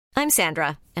I'm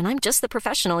Sandra, and I'm just the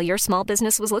professional your small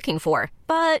business was looking for.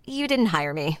 But you didn't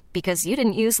hire me because you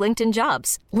didn't use LinkedIn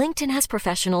Jobs. LinkedIn has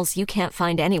professionals you can't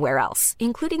find anywhere else,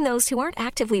 including those who aren't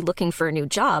actively looking for a new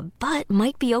job, but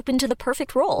might be open to the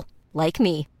perfect role, like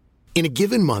me. In a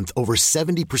given month, over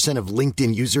 70% of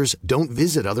LinkedIn users don't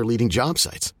visit other leading job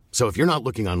sites. So if you're not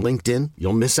looking on LinkedIn,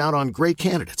 you'll miss out on great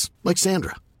candidates like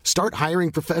Sandra. Start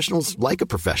hiring professionals like a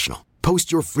professional.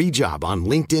 Post your free job on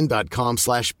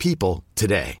linkedin.com/people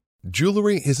today.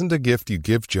 Jewelry isn't a gift you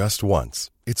give just once.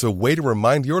 It's a way to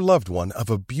remind your loved one of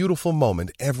a beautiful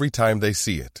moment every time they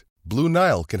see it. Blue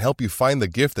Nile can help you find the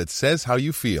gift that says how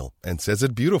you feel and says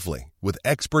it beautifully, with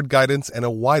expert guidance and a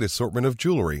wide assortment of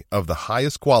jewelry of the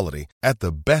highest quality at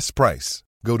the best price.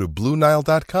 Go to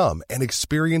BlueNile.com and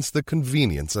experience the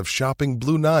convenience of shopping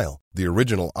Blue Nile, the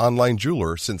original online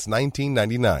jeweler since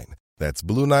 1999. That's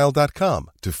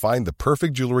BlueNile.com to find the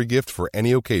perfect jewelry gift for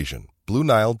any occasion.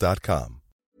 BlueNile.com.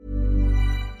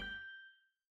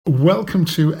 Welcome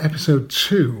to episode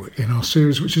 2 in our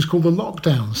series, which is called the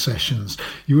Lockdown Sessions.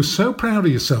 You were so proud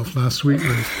of yourself last week,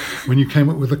 Ruth, when you came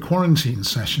up with the quarantine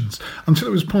sessions, until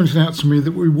it was pointed out to me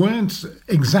that we weren't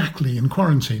exactly in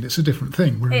quarantine. It's a different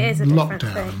thing. We're it is in a lockdown.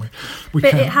 Different thing. We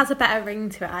but it has a better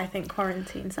ring to it, I think,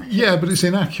 quarantine sessions. Yeah, but it's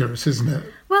inaccurate, isn't it?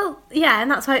 Well, yeah,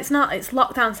 and that's why it's not. It's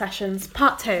Lockdown Sessions,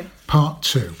 part 2. Part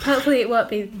 2. Hopefully it won't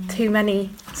be too many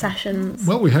sessions.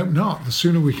 Well, we hope not. The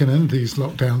sooner we can end these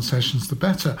lockdown sessions, the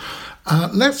better.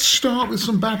 Let's start with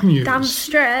some bad news. Damn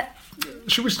straight.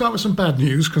 Should we start with some bad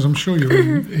news? Because I'm sure you're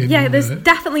in yeah, there's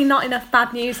definitely not enough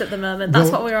bad news at the moment. That's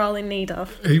what we're all in need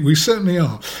of. We certainly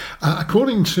are.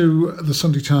 According to the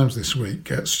Sunday Times this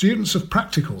week, students of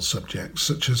practical subjects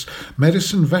such as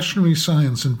medicine, veterinary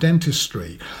science and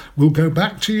dentistry will go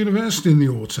back to university in the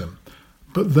autumn.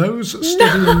 But those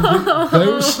studying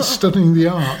the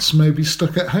arts may be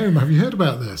stuck at home. Have you heard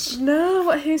about this?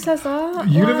 No, who says that?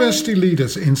 University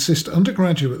leaders insist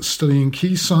undergraduates studying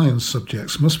key science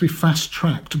subjects must be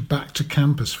fast-tracked back to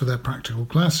campus for their practical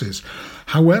classes.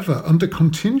 However, under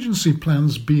contingency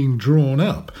plans being drawn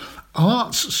up,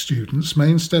 arts students may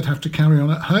instead have to carry on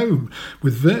at home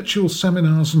with virtual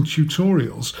seminars and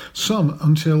tutorials, some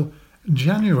until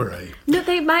January. No,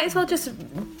 they might as well just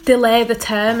delay the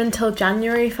term until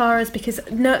January for us, because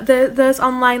those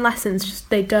online lessons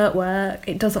they don't work.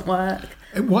 It doesn't work.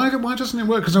 Why doesn't it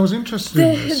work? Because I was interested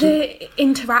in this. The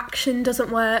interaction doesn't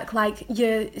work. Like,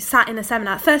 you're sat in a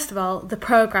seminar. First of all, the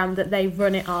programme that they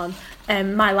run it on,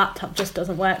 my laptop just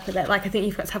doesn't work with it. Like, I think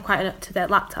you've got to have quite an up-to-date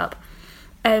laptop.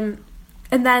 And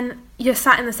then you're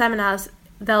sat in the seminars.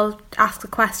 They'll ask a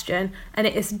question and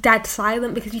it is dead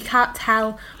silent because you can't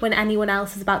tell when anyone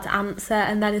else is about to answer,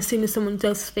 and then as soon as someone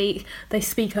does speak, they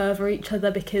speak over each other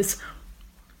because...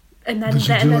 And then, is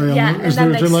there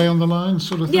a delay on the line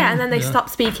sort of thing? Yeah, and then they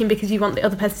stop speaking because you want the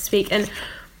other person to speak, and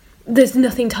there's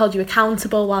nothing to hold you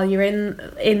accountable while you're in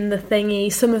the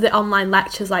thingy. Some of the online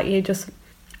lectures, like, it just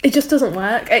doesn't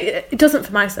work. It doesn't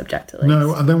for my subject, at least.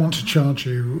 No, and they want to charge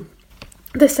you...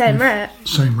 the same rate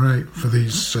for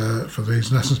these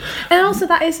lessons, and also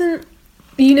that isn't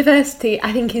university.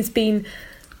 I think it's been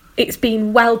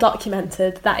well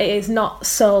documented that it is not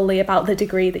solely about the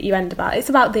degree that you end about. It's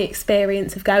about the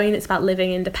experience of going. It's about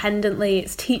living independently.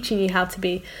 It's teaching you how to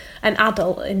be an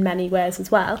adult in many ways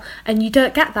as well. And you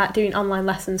don't get that doing online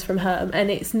lessons from home. And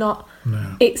it's not.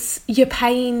 No. You're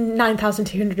paying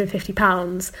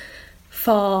 £9,250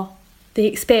 for the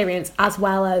experience as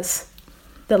well as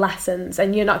the lessons,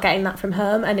 and you're not getting that from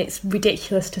home, and it's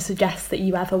ridiculous to suggest that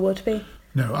you ever would be.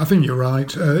 No, I think you're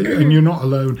right, and you're not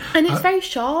alone. And it's very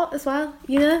short as well,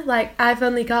 you know, like I've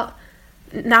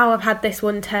had this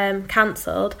one term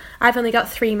cancelled, I've only got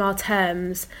 3 more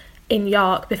terms in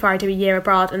York before I do a year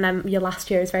abroad, and then your last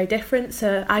year is very different,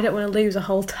 so I don't want to lose a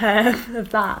whole term of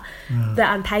that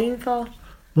I'm paying for.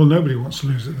 Well, nobody wants to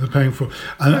lose it. They're paying for,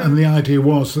 and the idea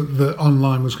was that the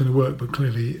online was going to work, but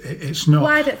clearly it's not.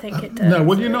 Well, I don't think it does. No,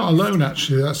 well, you're not alone.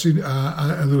 Actually,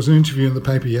 there was an interview in the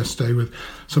paper yesterday with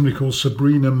somebody called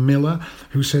Sabrina Miller,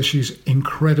 who says she's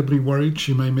incredibly worried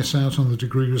she may miss out on the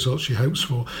degree results she hopes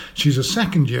for. She's a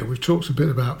second year. We've talked a bit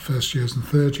about first years and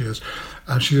third years.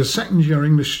 She's a second year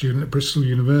English student at Bristol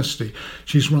University.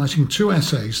 She's writing 2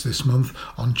 essays this month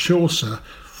on Chaucer.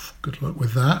 Good luck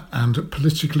with that, and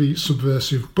politically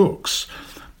subversive books.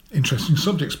 interesting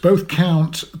subjects. Both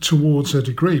count towards her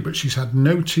degree, but she's had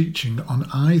no teaching on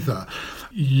either.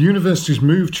 Universities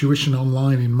moved tuition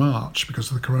online in March because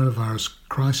of the coronavirus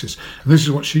crisis. And this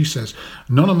is what she says.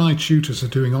 None of my tutors are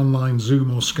doing online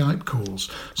Zoom or Skype calls.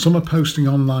 Some are posting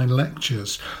online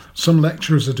lectures. Some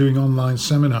lecturers are doing online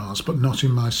seminars, but not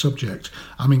in my subject.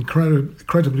 I'm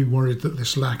incredibly worried that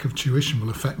this lack of tuition will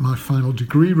affect my final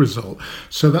degree result.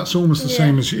 So that's almost the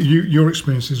same as your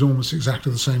experience is almost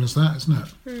exactly the same as that, isn't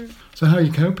it? So how are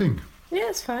you coping? Yeah,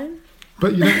 it's fine.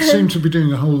 But you don't seem to be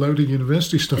doing a whole load of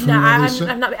university stuff. No,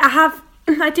 I'm not.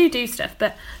 I do stuff,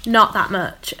 but not that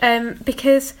much.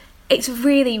 Because it's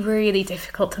really, really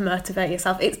difficult to motivate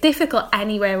yourself. It's difficult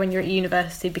anywhere when you're at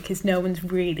university because no one's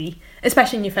really,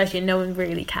 especially in your first year, no one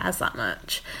really cares that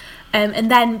much.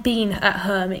 And then being at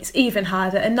home, it's even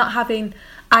harder. And not having,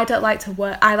 I don't like to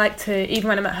work. I like to, even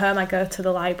when I'm at home, I go to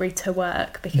the library to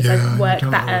work because I work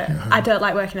better. I don't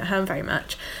like working at home very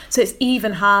much. So it's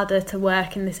even harder to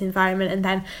work in this environment. And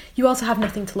then you also have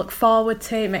nothing to look forward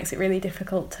to. It makes it really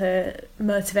difficult to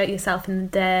motivate yourself in the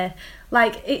day.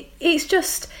 Like, it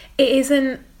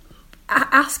isn't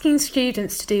asking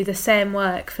students to do the same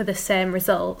work for the same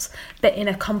results, but in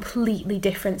a completely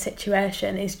different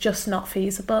situation is just not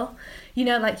feasible. You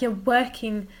know, like you're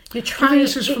trying.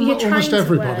 This is from almost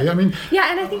everybody. I mean, yeah,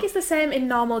 and I think it's the same in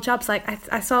normal jobs. Like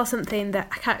I saw something that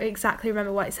I can't exactly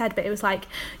remember what it said, but it was like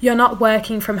you're not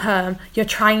working from home. You're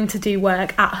trying to do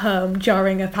work at home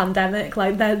during a pandemic.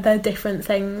 Like they're different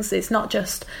things. It's not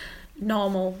just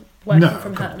normal working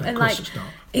from home. And like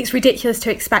it's ridiculous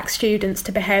to expect students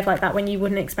to behave like that when you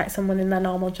wouldn't expect someone in their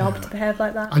normal job to behave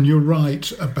like that. And you're right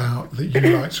about that.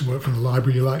 You like to work from the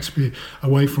library, you like to be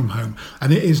away from home,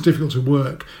 and it is difficult to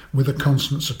work with a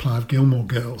constant supply of Gilmore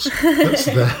Girls that's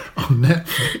there on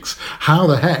Netflix. How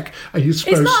the heck are you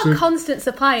supposed to... It's not a constant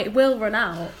supply, it will run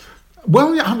out.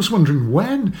 Well, yeah, I was wondering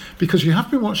when, because you have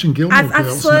been watching Gilmore Girls.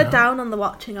 I've slowed down on the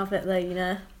watching of it though, you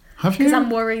know. Have you? Because I'm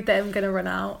worried that I'm going to run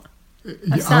out.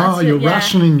 You're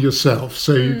rationing yourself,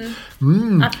 so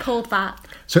I've pulled back.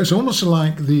 So it's almost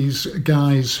like these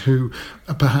guys who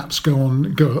perhaps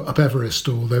go up Everest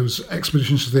or those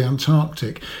expeditions to the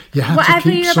Antarctic. You have Whatever to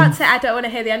keep you're about to say, I don't want to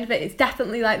hear the end of it. It's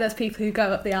definitely like those people who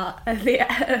go up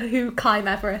who climb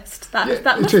Everest. That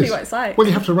must be what it's like. Well,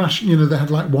 you have to ration. You know, they had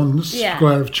like one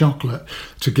square of chocolate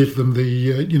to give them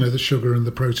the the sugar and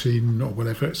the protein or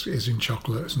whatever it is in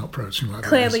chocolate. It's not protein like that.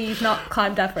 Clearly, you've not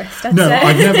climbed Everest.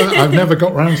 I've never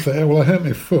got round to there. Well, I hurt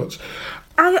my foot.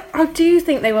 I do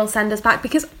think they will send us back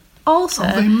because also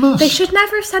they should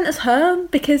never have sent us home,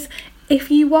 because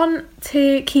if you want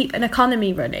to keep an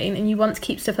economy running and you want to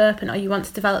keep stuff open or you want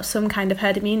to develop some kind of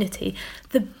herd immunity,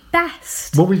 the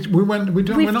best... Well,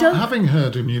 we're not having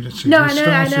herd immunity. No, I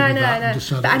know.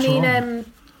 But I mean,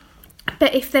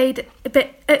 but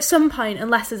at some point,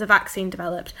 unless there's a vaccine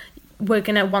developed, we're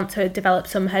going to want to develop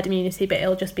some herd immunity, but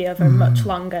it'll just be over a much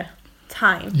longer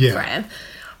time frame.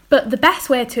 But the best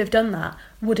way to have done that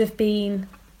would have been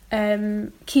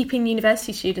keeping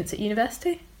university students at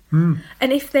university. And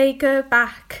if they go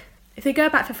back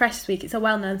for Freshers Week, it's a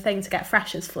well-known thing to get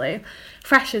Freshers flu.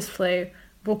 Freshers flu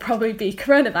will probably be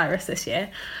coronavirus this year.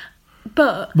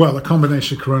 But a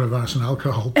combination of coronavirus and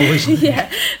alcohol poisoning.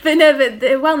 but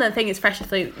the well-known thing is Freshers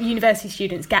flu. University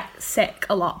students get sick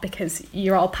a lot because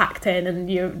you're all packed in and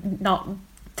you're not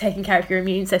taking care of your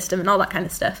immune system and all that kind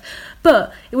of stuff.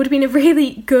 But it would have been a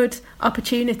really good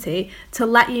opportunity to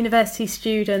let university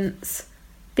students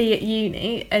be at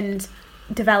uni and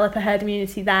develop a herd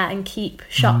immunity there and keep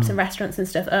shops and restaurants and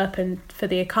stuff open for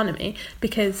the economy,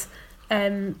 because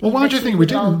why do you think we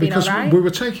didn't? Because we were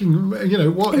taking, it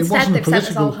wasn't a political... Sent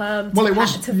us all home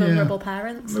to vulnerable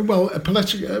parents. Well,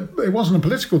 it wasn't a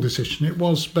political decision. It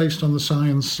was based on the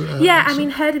science. I mean,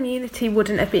 herd immunity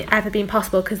wouldn't have ever been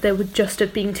possible because there would just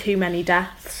have been too many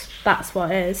deaths. That's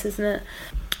what it is, isn't it?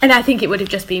 And I think it would have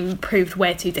just been proved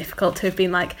way too difficult to have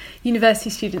been like university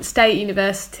students stay at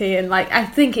university, and like I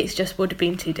think it's just would have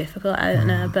been too difficult. I don't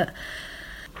know, but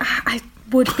I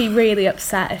would be really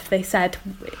upset if they said...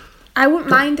 I wouldn't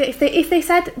mind it if they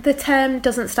said the term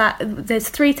doesn't start. There's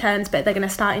 3 terms, but they're going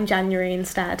to start in January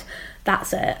instead.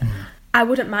 That's it. I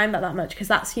wouldn't mind that much, because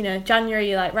that's January.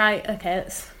 You're like, right, okay.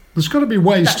 There's got to be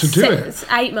ways to do it. It's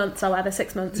 8 months or whatever,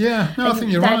 6 months. Yeah, no, I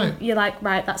think you're right. You're like,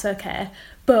 right, that's okay.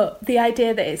 But the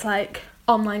idea that it's like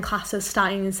online classes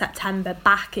starting in September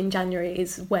back in January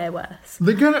is way worse.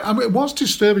 What's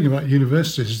disturbing about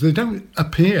universities is they don't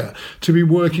appear to be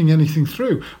working anything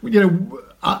through.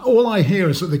 all I hear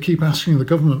is that they keep asking the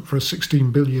government for a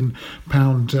 £16 billion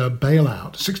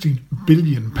bailout, £16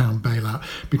 billion bailout,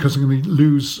 because they're going to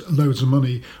lose loads of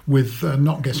money with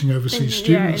not getting overseas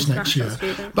students next year.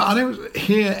 But I don't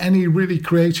hear any really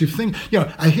creative thing.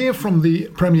 I hear from the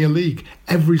Premier League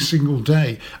every single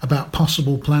day about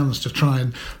possible plans to try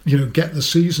and get the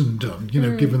season done.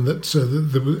 Given that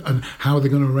and how they're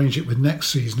going to arrange it with next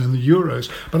season and the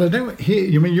Euros. But I don't hear.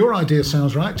 Your idea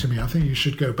sounds right to me. I think you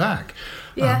should go back.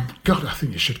 Yeah. God, I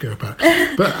think you should go back.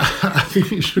 But I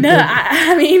think you should. No,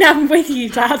 I'm with you,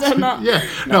 Dad. I'm not. Yeah,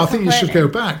 no, I think you should go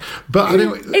back. But I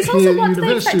don't. It's also what do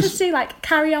they expect us to do? Like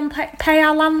carry on pay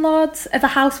our landlords of a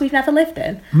house we've never lived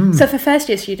in. So for first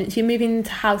year students, you're moving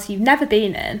into a house you've never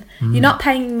been in. You're not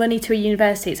paying money to a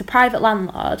university. It's a private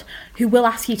landlord who will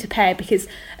ask you to pay, because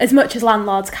as much as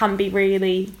landlords can be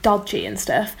really dodgy and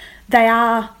stuff, they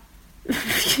are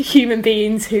human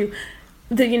beings who.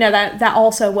 They're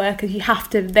also workers.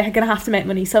 They're going to have to make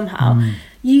money somehow.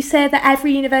 You say that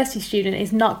every university student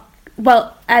is not.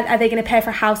 Well, are they going to pay for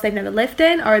a house they've never lived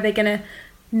in, or are they going to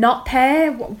not pay?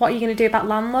 What are you going to do about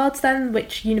landlords then?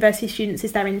 Which university students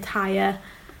is their entire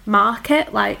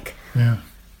market? Like, yeah,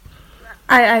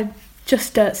 I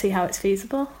just don't see how it's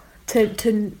feasible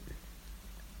to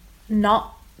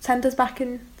not send us back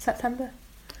in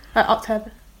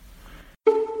October.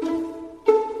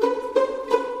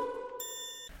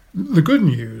 The good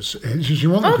news is, you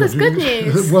want the there's good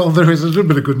news. Well, there is a little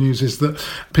bit of good news, is that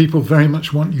people very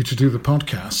much want you to do the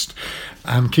podcast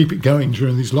and keep it going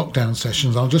during these lockdown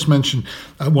sessions. I'll just mention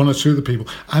one or two of the people.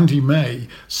 Andy May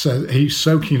said he's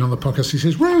so keen on the podcast. He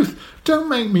says, Ruth, don't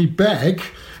make me beg.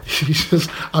 He says,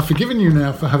 I've forgiven you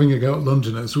now for having a go at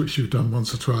Londoners, which you've done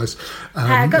once or twice.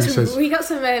 We got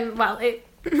some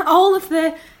all of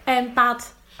the bad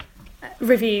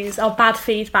reviews or bad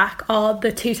feedback, or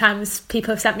the 2 times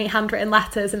people have sent me handwritten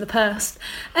letters in the post,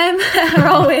 are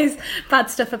always bad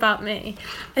stuff about me.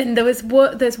 And there's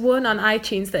one on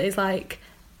iTunes that is like,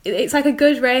 it's like a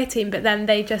good rating, but then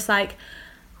they just like,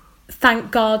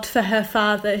 thank God for her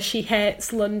father, she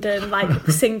hates London, like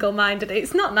single-minded.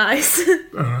 It's not nice.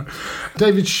 All right.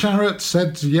 David Sharratt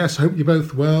said, yes, hope you're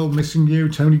both well, missing you.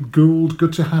 Tony Gould,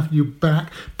 good to have you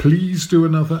back. Please do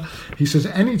another. He says,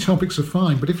 any topics are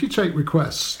fine, but if you take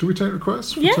requests, do we take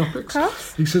requests for topics? Of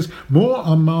course. He says, more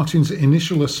on Martin's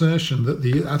initial assertion that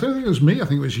I don't think it was me, I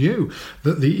think it was you,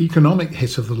 that the economic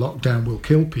hit of the lockdown will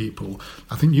kill people.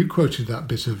 I think you quoted that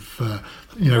bit of,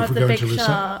 if we're going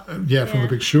to from The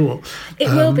Big Short. It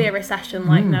will be a recession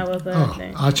like no other.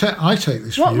 I take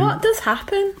this view. What does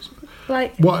happen?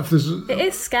 Like, what if there's? It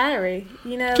is scary,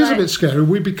 It is a bit scary.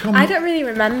 I don't really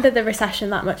remember the recession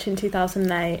that much in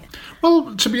 2008.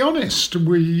 Well, to be honest,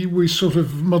 we sort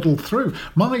of muddled through.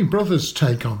 My brother's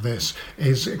take on this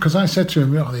is, because I said to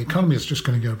him, the economy is just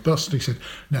going to go bust. He said,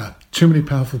 no, too many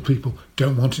powerful people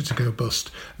don't want it to go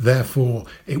bust, therefore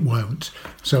it won't.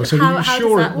 So I said, are you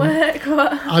sure does that work?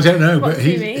 I don't know, but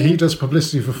he does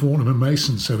publicity for Fortnum and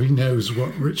Mason, so he knows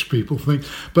what rich people think.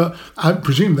 But I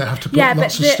presume they have to put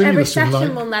lots of stimulus in. A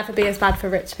recession will never be as bad for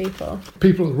rich people.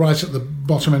 People right at the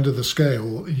bottom end of the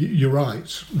scale, you're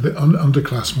right. The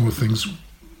underclass, more things,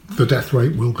 the death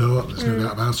rate will go up. There's no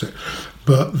doubt about it.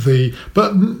 But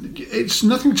it's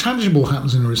nothing tangible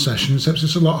happens in a recession, except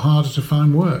it's a lot harder to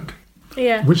find work.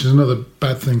 Yeah. Which is another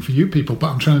bad thing for you people, but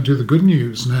I'm trying to do the good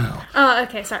news now. Oh,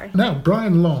 okay, sorry. Now,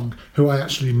 Brian Long, who I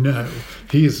actually know,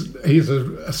 he's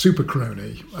a super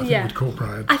crony, I think we'd call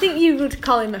Brian. I think you would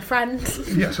call him a friend.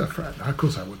 Yes, a friend, of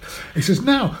course I would. He says,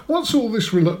 now, what's all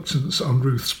this reluctance on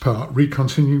Ruth's part,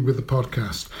 re-continuing with the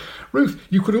podcast? Ruth,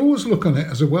 you could always look on it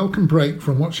as a welcome break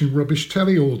from watching rubbish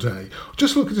telly all day.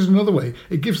 Just look at it another way.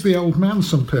 It gives the old man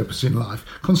some purpose in life.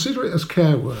 Consider it as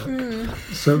care work.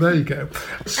 So there you go.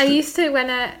 I used to, when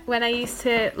I used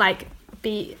to like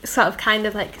be sort of kind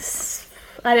of like,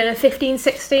 I don't know, 15,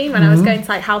 16, when I was going to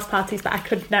like house parties, but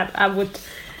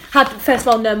had first of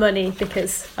all no money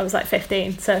because I was like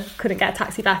 15, so couldn't get a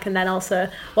taxi back, and then also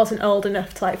wasn't old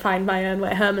enough to like find my own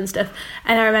way home and stuff.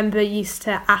 And I remember I used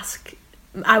to ask,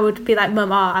 I would be like, Mum,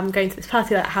 I'm going to this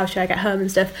party, like, how should I get home and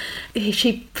stuff?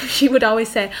 She would always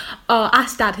say,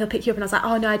 ask Dad, he'll pick you up. And I was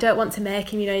like, no, I don't want to make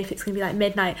him, if it's going to be like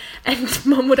midnight. And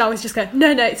Mum would always just go,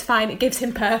 no, it's fine, it gives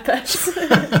him purpose.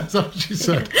 That's what she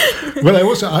said. Well, I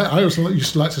also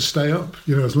used to like to stay up,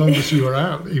 as long as you were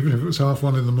out, even if it was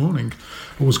 1:30 in the morning.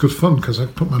 It was good fun because I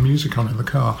put my music on in the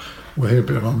car We'll hear a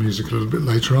bit about music a little bit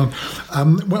later on.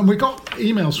 When we got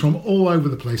emails from all over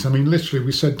the place, I mean, literally,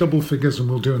 we said double figures and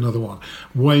we'll do another one.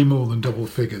 Way more than double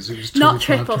figures. It was not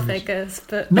triple figures,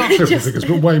 but... Not triple figures,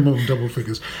 but way more than double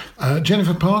figures.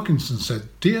 Jennifer Parkinson said,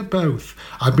 "Dear both,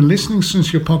 I've been listening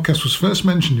since your podcast was first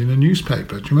mentioned in a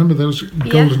newspaper." Do you remember those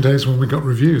golden days when we got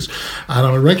reviews? And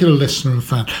I'm a regular listener and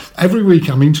fan. Every week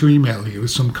I mean to email you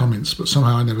with some comments, but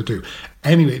somehow I never do.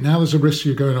 Anyway, now there's a risk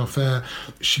you're going off air.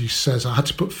 She says, "I had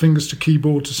to put fingers to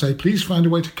keyboard to say, please find a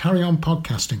way to carry on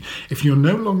podcasting. If you're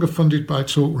no longer funded by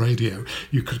Talk Radio,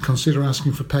 you could consider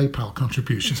asking for PayPal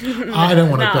contributions." I don't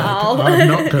want to beg. I'm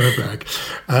not going to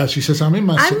beg. She says, "I'm in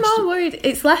my 60s. I'm more worried.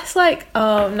 It's less like,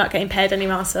 oh, I'm not getting paid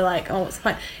anymore, so like, oh, what's the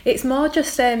point? It's more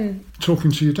just...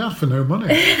 talking to your dad for no money."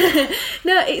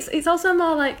 No, it's also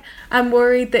more like, I'm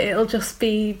worried that it'll just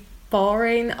be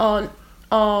boring or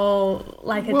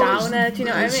like a downer, do you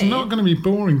know what I mean? It's not going to be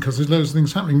boring because there's loads of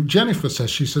things happening. Jennifer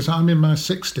says, "I'm in my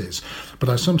 60s, but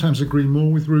I sometimes agree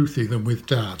more with Ruthie than with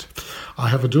Dad. I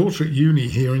have a daughter at uni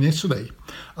here in Italy.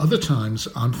 Other times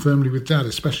I'm firmly with Dad,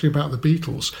 especially about the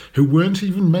Beatles, who weren't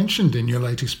even mentioned in your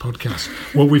latest podcast."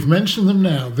 Well, we've mentioned them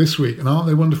now this week, and aren't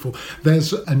they wonderful?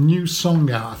 There's a new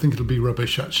song out. I think it'll be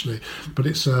rubbish, actually, but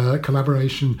it's a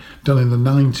collaboration done in the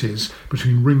 90s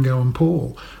between Ringo and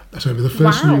Paul. So it'll be the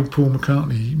first new Paul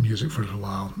McCartney music for a little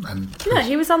while. And yeah,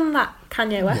 he was on that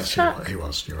Kanye West track. Yes, he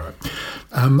was. You're right.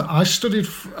 I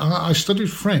studied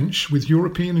French with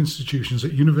European institutions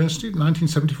at university in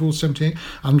 1974-78.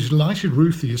 I'm delighted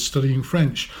Ruthie is studying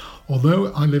French.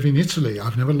 Although I live in Italy,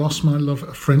 I've never lost my love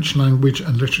of French language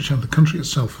and literature and the country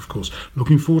itself, of course.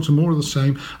 Looking forward to more of the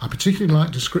same. I particularly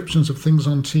like descriptions of things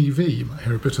on TV. You might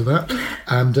hear a bit of that.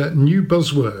 And new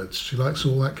buzzwords. She likes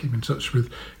all that. Keep in touch with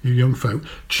you young folk.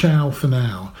 Ciao for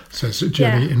now, says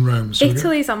Jenny in Rome. So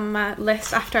Italy's on my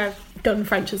list after I've done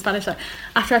French and Spanish.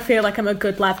 After I feel like I'm a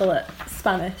good level at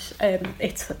Spanish,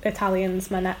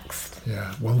 Italian's my next.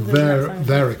 Yeah, well,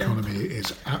 their economy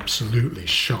is absolutely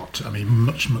shot. I mean,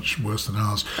 much, much worse than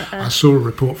ours. I saw a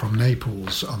report from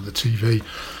Naples on the TV,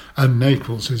 and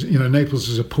Naples is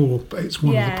it's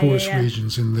one of the poorest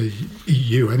regions in the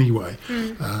EU anyway,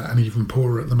 and even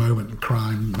poorer at the moment. And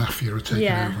crime, mafia are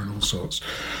taking over and all sorts.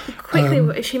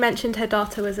 Quickly, she mentioned her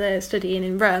daughter was studying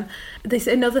in Rome. There's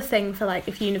another thing for like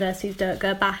if universities don't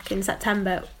go back in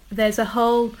September. There's a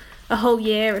whole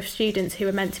year of students who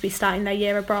are meant to be starting their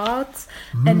year abroad,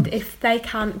 and if they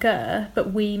can't go,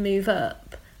 but we move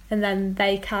up, and then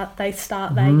they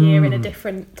start their year in a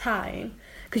different time,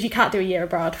 because you can't do a year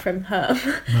abroad from home.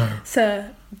 No. So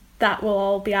that will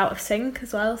all be out of sync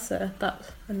as well. So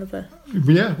that's another.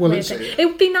 Yeah, well, it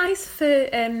would be nice for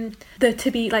there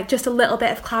to be like just a little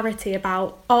bit of clarity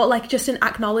about, or like just an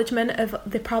acknowledgement of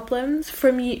the problems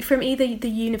from either the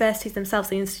universities themselves,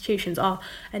 the institutions, or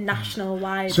a national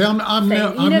wide. See,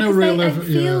 it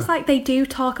feels like they do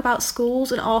talk about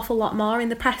schools an awful lot more in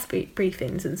the press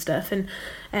briefings and stuff,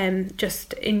 and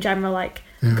just in general like.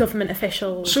 Government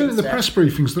officials. So in the press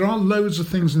briefings, there are loads of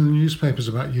things in the newspapers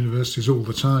about universities all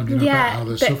the time, about how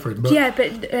they're suffering. But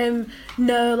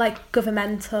no, like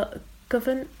governmental.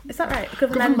 Is that right?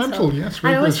 Governmental, yes.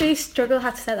 I always really struggle how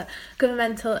to say that.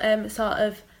 Governmental sort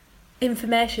of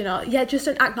information, or just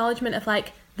an acknowledgement of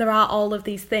like there are all of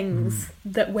these things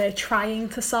that we're trying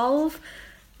to solve.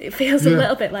 It feels a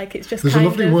little bit like it's just. There's a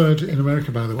lovely word in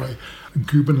America, by the way,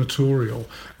 gubernatorial,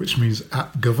 which means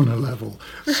at governor level.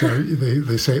 So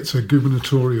they say it's a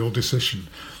gubernatorial decision,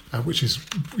 which is,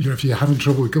 if you're having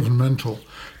trouble with governmental,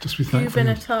 just be thankful.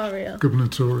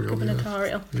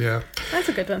 Gubernatorial. Yeah. That's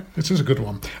a good one. It is a good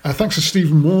one. Thanks to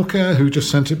Stephen Walker, who just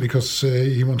sent it because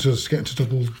he wanted us to get into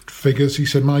double figures. He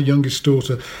said, "My youngest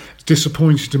daughter is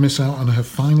disappointed to miss out on her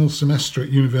final semester at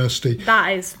university." That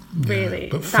is really,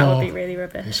 that would be really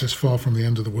rubbish. He says, "Far from the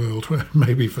end of the world."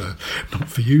 Maybe not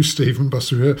for you, Stephen, but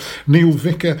for her. Neil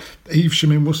Vicker,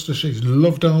 Evesham in Worcestershire. He's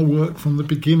loved our work from the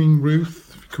beginning, Ruth.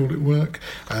 Call it work.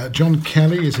 John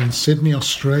Kelly is in Sydney,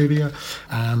 Australia,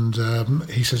 and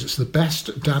he says it's the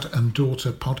best dad and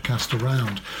daughter podcast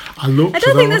around. I don't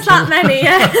think there's that many.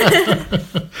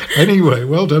 Anyway,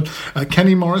 well done.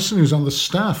 Kenny Morrison, who's on the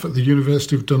staff at the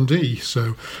University of Dundee,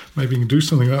 so maybe you can do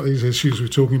something about these issues we're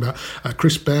talking about.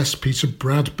 Chris Best, Peter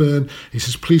Bradburn, he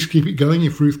says, "Please keep it going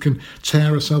if Ruth can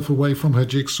tear herself away from her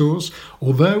jigsaws."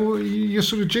 Although your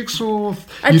sort of jigsaw...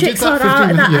 I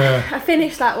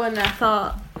finished that one and I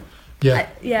thought...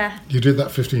 Yeah. You did that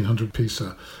 1,500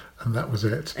 piecer, and that was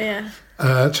it. Yeah.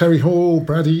 Terry Hall,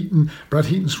 Brad Eaton. Brad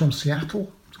Eaton's from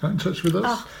Seattle. He's got in touch with us.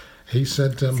 Oh. He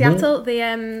said... Seattle,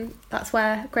 that's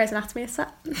where Grey's Anatomy is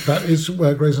set. That is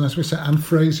where Grey's Anatomy is set, and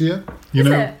Frasier. Is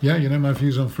it? Yeah, you know my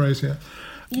views on Frasier.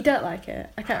 You don't like it?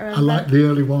 I can't remember. I like the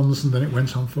early ones, and then it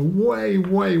went on for way,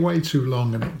 way, way too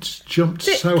long, and it jumped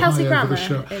so Kelsey high over the Grammer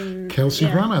show. Kelsey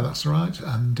Grammer, that's right,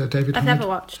 and David. I've never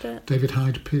watched it. David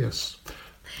Hyde Pierce.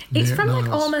 It's from like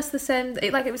Niles. almost the same.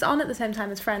 It was on at the same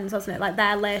time as Friends, wasn't it? Like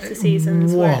their later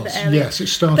seasons were at the early. Yes, it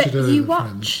started. But earlier you than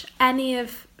watch Friends. any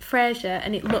of Frasier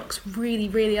and it looks really,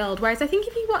 really old. Whereas I think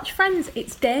if you watch Friends,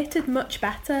 it's dated much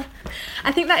better.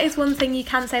 I think that is one thing you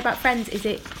can say about Friends is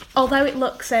it, although it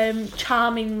looks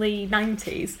charmingly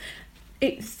 90s,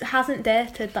 it hasn't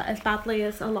dated that as badly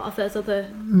as a lot of those other.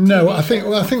 No, TV I think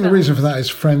shows the and reason for films. that is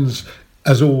Friends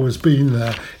has always been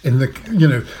there in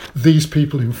the these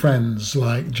people in Friends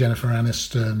like Jennifer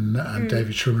Aniston and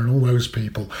David Schwimmer and all those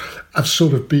people have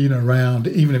sort of been around,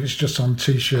 even if it's just on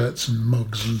T-shirts and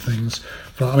mugs and things.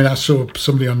 I mean, I saw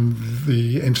somebody on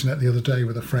the internet the other day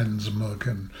with a Friends mug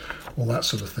and all that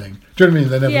sort of thing. Do you know what I mean?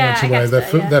 They never went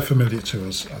away. They're familiar to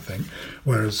us, I think,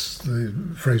 whereas the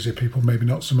Frasier people maybe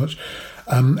not so much.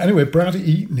 Anyway, Brad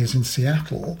Eaton is in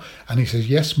Seattle, and he says,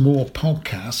 yes, more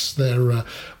podcasts. They're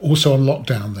also on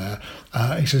lockdown there.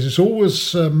 He says, it's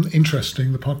always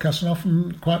interesting, the podcasts, and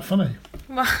often quite funny.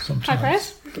 Sometimes. High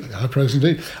praise. High praise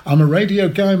indeed. I'm a radio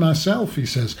guy myself, he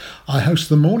says. I host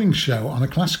the morning show on a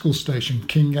classical station,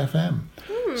 King FM.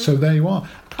 So there you are.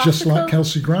 Just like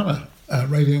Kelsey Grammer,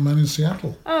 radio man in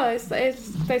Seattle. Oh, is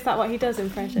that what he does in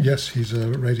Frasier? Yes, he's a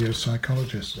radio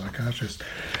psychiatrist.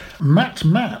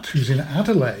 Matt, who's in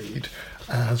Adelaide,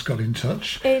 has got in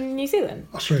touch. In New Zealand?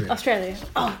 Australia.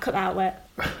 Oh, cut that out, wait.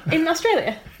 In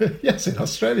Australia? Yes, in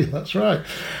Australia, that's right.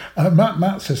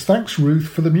 Matt says, thanks, Ruth,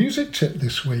 for the music tip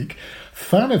this week.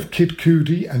 Fan of Kid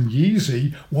Cudi and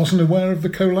Yeezy, wasn't aware of the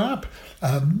collab.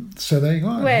 So there you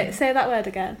go. Wait, say that word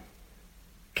again.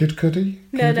 Kid Cudi?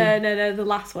 No, the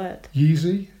last word.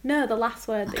 Yeezy? No, the last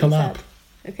word that Collab. you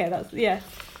said. Okay, that's, yeah.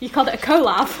 You called it a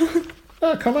collab.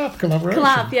 Collaboration.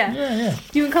 Collab, yeah. Yeah.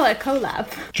 You would call it a collab.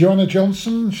 Joanna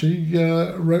Johnson, she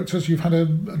wrote to us, you've had a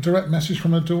direct message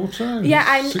from her daughter? Yeah,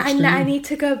 I 16. need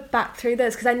to go back through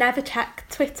those because I never check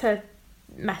Twitter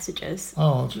messages.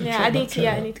 Oh, yeah, I need to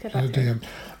go back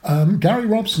through. Gary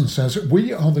Robson says,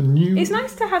 we are the new... It's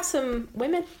nice to have some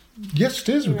women. Yes, it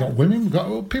is. We've got women. We've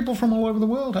got people from all over the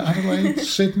world. Adelaide,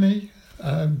 Sydney,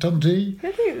 Dundee,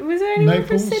 Was there anyone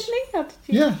Naples. from Sydney? Or did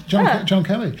you... Yeah, John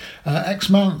Kelly.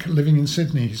 Ex-monk living in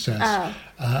Sydney, he says.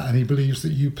 And he believes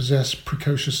that you possess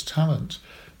precocious talent.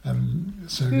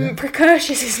 So yeah.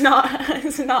 Precocious is not.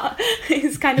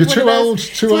 It's kind of You're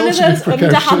one of those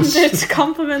underhanded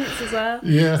compliments as well.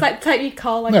 Yeah. It's like the type you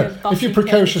call like a bossy if you're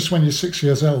precocious when you're 6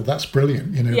 years old, that's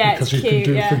brilliant, Yeah, because it's you cute,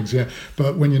 can do yeah. things, yeah.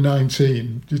 But when you're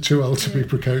 19, you're too old to be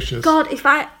precocious. God, if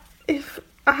I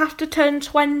have to turn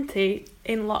 20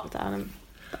 in lockdown,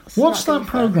 What's that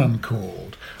programme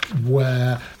called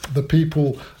where the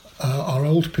people are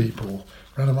old people,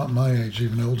 around about my age,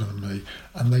 even older than me,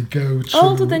 and they go to...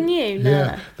 Older than you? No.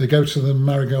 Yeah, they go to the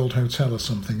Marigold Hotel or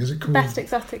something. Is it called... Best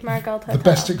Exotic Marigold Hotel. The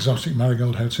Best Exotic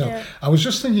Marigold Hotel. Yeah. I was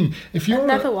just thinking, if you're... I've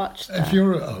never watched that. If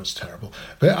you're... Oh, it's terrible.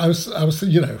 But I was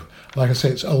like I say,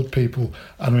 it's old people.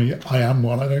 I mean, I am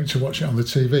one. I don't need to watch it on the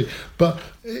TV. But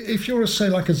if you're, say,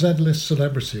 like a Z-list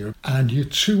celebrity and you're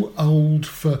too old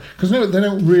for... Because no, they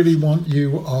don't really want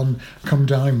you on Come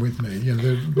Dine With Me.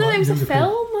 No, it was a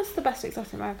film. Was The Best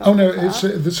Exotic Marigold Oh, no,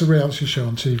 Hotel? it's a reality show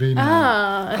on TV now.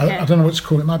 Oh, okay. I don't know what it's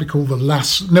called. It might be called The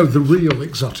Real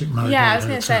Exotic Marigold Yeah, I was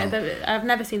going to Hotel. say, I've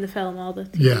never seen the film or the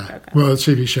TV Yeah, programme. well, a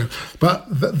TV show. But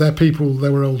they're people, they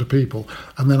were older people.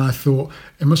 And then I thought,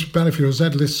 it must be bad if you're a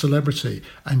Z-list celebrity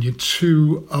and you're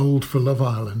too old for Love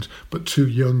Island, but too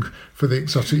young for the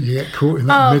exotic. You get caught in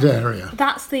that mid-area.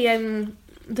 That's the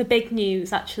big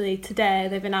news, actually. Today,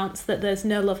 they've announced that there's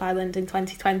no Love Island in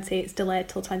 2020. It's delayed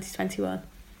till 2021.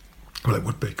 Well, it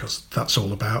would be, because that's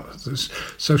all about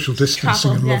social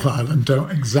distancing Travel, and Love yeah. Island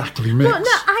don't exactly mix. No,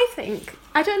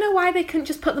 I don't know why they couldn't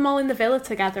just put them all in the villa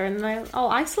together and they all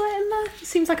isolate in there. It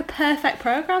seems like a perfect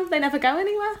programme. They never go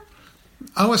anywhere.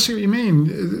 Oh, I see what you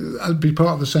mean. I'd be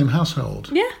part of the same household.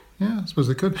 Yeah. Yeah, I suppose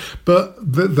they could. But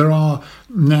there are...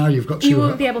 Now you've got You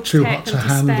won't be able to Too take Hot them to to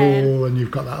Handle, stay. and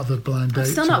you've got that other blind date. I've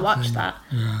still not type watched thing. that.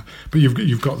 Yeah, but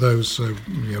you've got those, so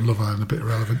Love Island a bit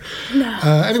irrelevant. No.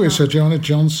 Anyway, so Joanna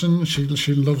Johnson,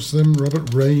 she loves them.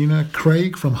 Robert Rayner,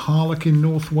 Craig from Harlequin,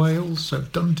 North Wales, so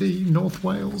Dundee, North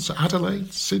Wales,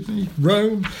 Adelaide, Sydney,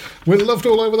 Rome. We're loved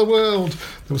all over the world.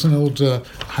 There was an old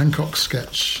Hancock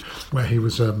sketch where he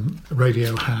was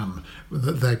Radio Ham.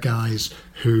 They're guys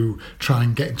who try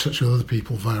and get in touch with other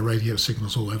people via radio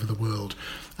signals all over the world.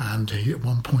 And at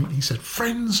one point he said,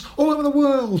 friends all over the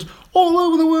world, all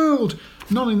over the world.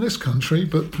 Not in this country,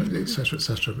 but etc.,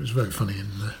 etc. It was very funny in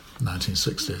the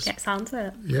 1960s. It sounds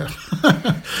it. Yeah.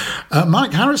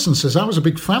 Mike Harrison says, I was a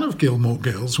big fan of Gilmore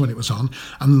Girls when it was on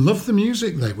and loved the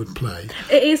music they would play.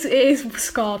 It is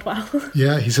scored well.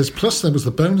 Yeah, he says, plus there was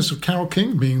the bonus of Carole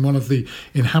King being one of the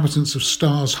inhabitants of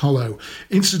Stars Hollow.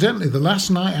 Incidentally, the last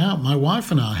night out my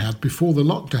wife and I had before the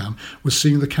lockdown was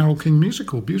seeing the Carole King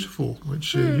musical, Beautiful,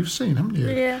 which you've seen, haven't you?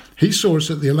 Yeah. He saw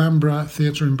us at the Alhambra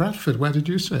Theatre in Bradford. Where did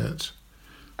you see it?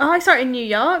 Oh, I saw it in New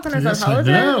York when I was on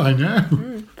holiday. I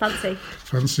know. Fancy.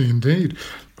 Fancy indeed.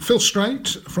 Phil Strait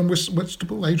from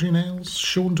Whitstable, Adrian Ailes,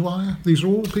 Sean Dwyer. These are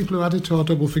all people who added to our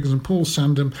double figures, and Paul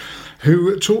Sandham,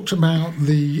 who talked about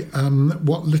the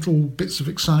what little bits of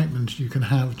excitement you can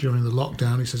have during the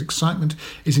lockdown. He says excitement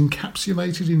is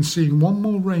encapsulated in seeing one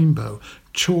more rainbow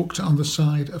chalked on the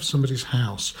side of somebody's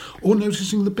house, or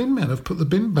noticing the bin men have put the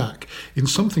bin back in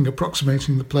something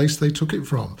approximating the place they took it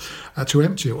from to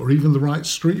empty it, or even the right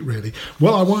street, really.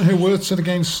 Well, I won't hear words said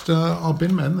against our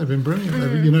bin men. They've been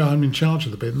brilliant. You know, I'm in charge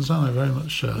of the bins, aren't I? Very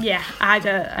much. Yeah, I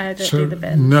don't do the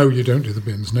bins. No, you don't do the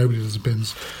bins. Nobody does the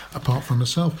bins apart from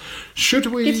myself. Should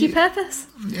we... Gives you purpose.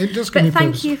 It does give me purpose.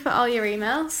 But thank you for all your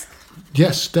emails.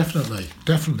 Yes, definitely.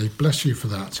 Bless you for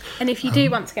that. And if you do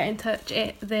want to get in touch,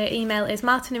 the email is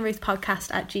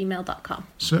martinandruthpodcast@gmail.com.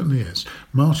 Certainly is.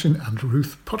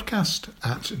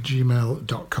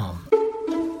 martinandruthpodcast@gmail.com.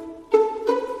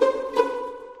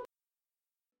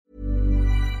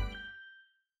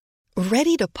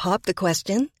 Ready to pop the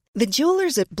question? The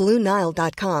jewelers at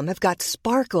BlueNile.com have got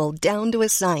sparkle down to a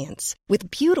science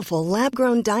with beautiful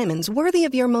lab-grown diamonds worthy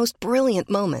of your most brilliant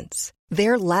moments.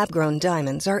 Their lab-grown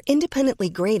diamonds are independently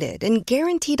graded and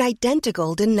guaranteed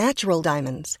identical to natural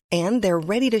diamonds, and they're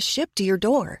ready to ship to your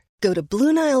door. Go to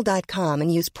BlueNile.com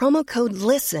and use promo code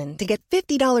LISTEN to get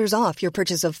 $50 off your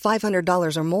purchase of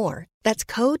 $500 or more. That's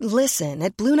code LISTEN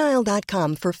at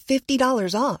BlueNile.com for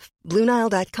 $50 off.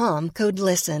 BlueNile.com, code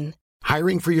LISTEN.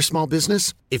 Hiring for your small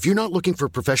business? If you're not looking for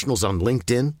professionals on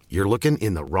LinkedIn, you're looking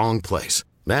in the wrong place.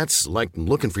 That's like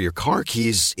looking for your car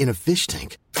keys in a fish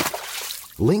tank.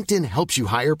 LinkedIn helps you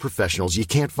hire professionals you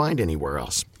can't find anywhere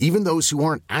else, even those who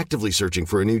aren't actively searching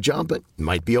for a new job but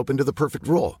might be open to the perfect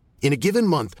role. In a given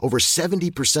month, over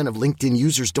 70% of LinkedIn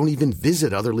users don't even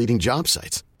visit other leading job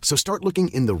sites. So start looking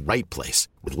in the right place.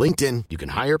 With LinkedIn, you can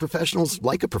hire professionals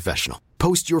like a professional.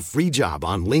 Post your free job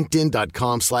on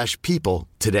linkedin.com/people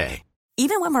today.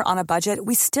 Even when we're on a budget,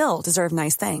 we still deserve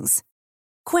nice things.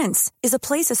 Quince is a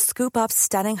place to scoop up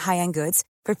stunning high-end goods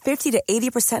for 50 to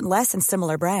 80% less than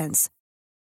similar brands.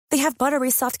 They have buttery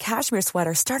soft cashmere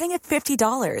sweaters starting at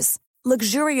 $50,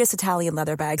 luxurious Italian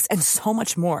leather bags, and so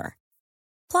much more.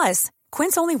 Plus,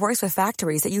 Quince only works with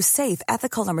factories that use safe,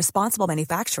 ethical, and responsible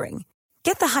manufacturing.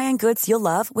 Get the high-end goods you'll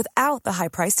love without the high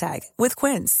price tag with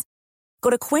Quince. Go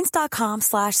to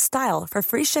quince.com/style for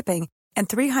free shipping and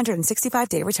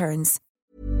 365-day returns.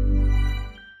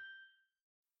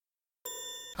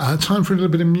 Time for a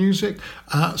little bit of music.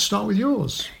 Start with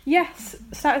yours. Yes,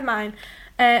 start with mine.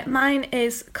 Mine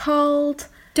is called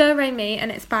Do Re Mi,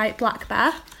 and it's by Black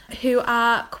Bear, who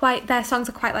are their songs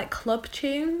are quite like club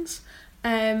tunes,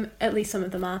 at least some of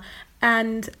them are,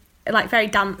 and like very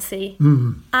dancey.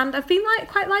 And I've been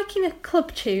quite liking a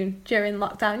club tune during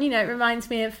lockdown. You know, it reminds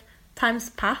me of times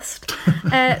past.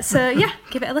 So yeah,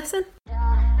 give it a listen.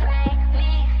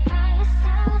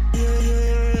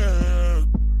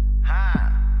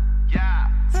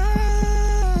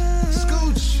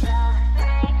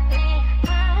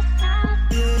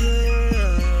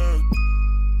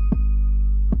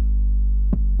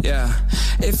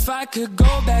 If I could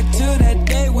go back to that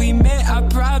day we met, I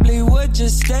probably would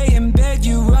just stay in bed.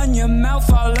 You run your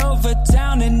mouth all over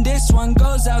town, and this one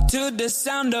goes out to the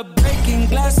sound of breaking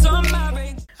glass on my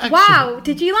ring. Wow,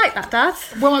 did you like that, Dad?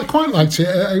 Well, I quite liked it.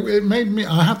 It made me...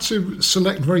 I had to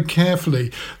select very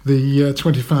carefully the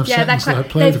 25 seconds that I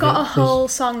played. They've got a whole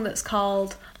song that's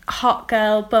called Hot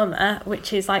Girl Bummer,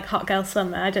 which is like Hot Girl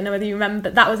Summer. I don't know whether you remember,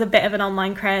 but that was a bit of an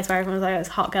online craze where everyone was like, it's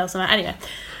Hot Girl Summer. Anyway,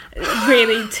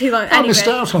 really too long. I missed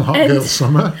out on Hot Girl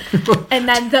Summer. And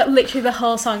then literally the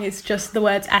whole song is just the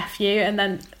words F you and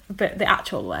then the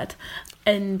actual word.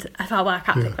 And I thought, well, I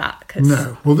can't pick that. Cause...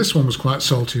 No. Well, this one was quite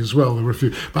salty as well, there were a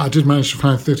few. But I did manage to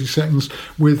find 30 seconds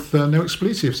with no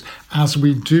expletives, as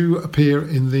we do appear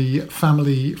in the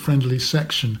family-friendly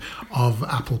section of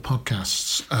Apple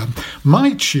Podcasts.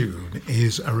 My tune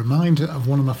is a reminder of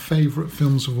one of my favourite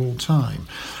films of all time,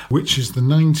 which is the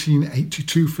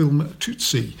 1982 film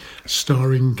Tootsie,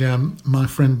 starring my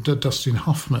friend Dustin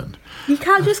Hoffman. You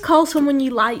can't just call someone you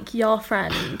like your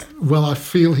friend. Well, I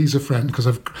feel he's a friend because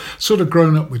I've sort of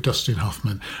grown up with Dustin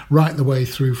Hoffman right the way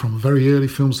through from very early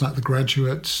films like The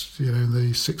Graduate, in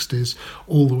the 60s,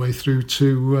 all the way through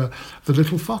to The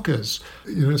Little Fockers.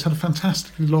 It's had a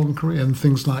fantastically long career, and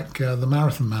things like The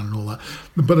Marathon Man and all that.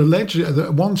 But allegedly,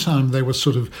 at one time, they were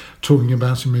sort of talking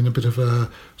about him in a bit of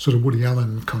a sort of Woody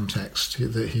Allen context,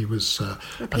 that he was a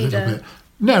little bit...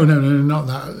 No, not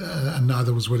that, and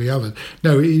neither was Woody Allen.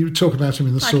 No, he would talk about him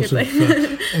in the sort of...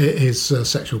 his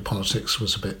sexual politics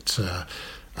was a bit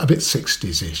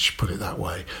 60s-ish, put it that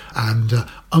way. And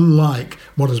unlike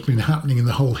what has been happening in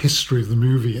the whole history of the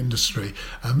movie industry,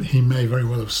 he may very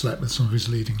well have slept with some of his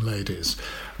leading ladies,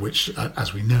 which,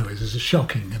 as we know, is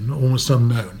shocking and almost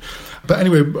unknown. But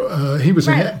anyway, he was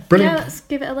in it. Brilliant. Yeah, let's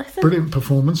give it a listen. Brilliant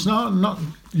performance. No, not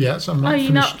yet. I'm not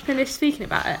you're not finished speaking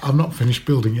about it? I'm not finished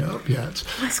building it up yet.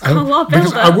 Let's go on,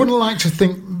 because I wouldn't like to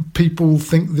think people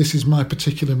think this is my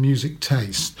particular music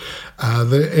taste.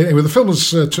 Anyway, the film was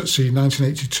Tootsie in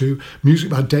 1982, music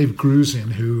by Dave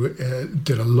Grusin, who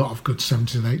did a lot of good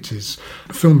 70s and 80s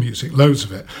film music, loads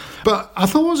of it. But I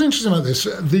thought what was interesting about this,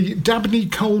 the Dabney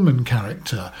Coleman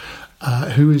character,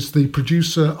 who is the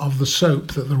producer of the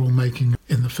soap that they're all making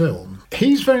in the film,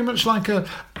 he's very much like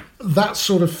that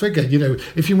sort of figure.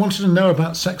 If you wanted to know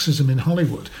about sexism in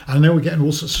Hollywood, and I know we're getting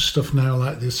all sorts of stuff now,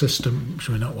 like The Assistant, which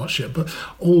we not watch it, but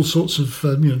all sorts of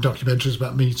documentaries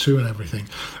about Me Too and everything.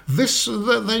 They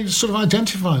sort of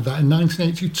identified that in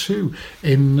 1982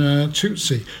 in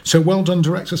Tootsie. So well done,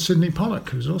 director Sidney Pollack,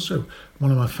 who's also one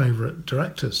of my favourite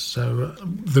directors. So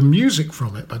the music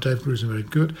from it by Dave Grusin, very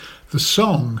good. The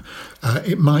song,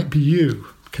 It Might Be You.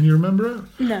 Can you remember it?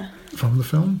 No. From the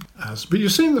film? But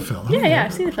you've seen the film, haven't you? Yeah,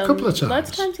 I've seen the film. A couple of times. Loads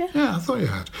of times, yeah. Yeah, I thought you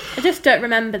had. I just don't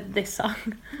remember this song.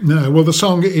 No, well, the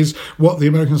song is what the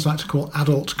Americans like to call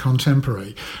adult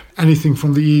contemporary. Anything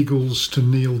from the Eagles to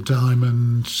Neil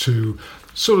Diamond to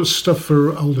sort of stuff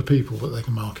for older people that they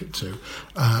can market to.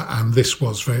 And this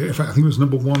was in fact, I think it was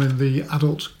number 1 in the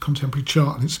adult contemporary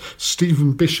chart, and it's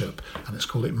Stephen Bishop, and it's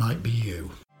called It Might Be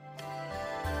You.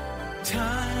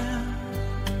 Time,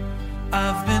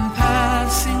 I've been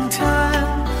passing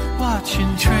time,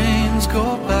 watching trains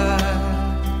go by.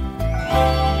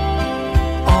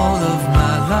 All of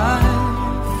my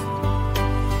life,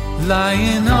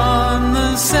 lying on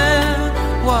the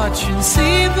sand, watching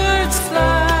seabirds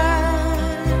fly.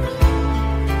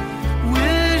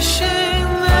 Wishing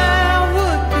there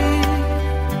would be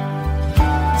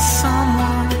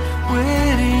someone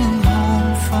waiting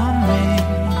home for me.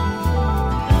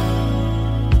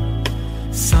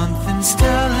 Something's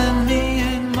telling me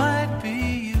it might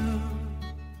be you.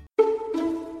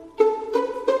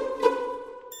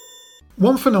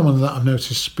 One phenomenon that I've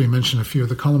noticed being mentioned in a few of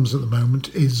the columns at the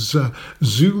moment is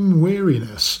Zoom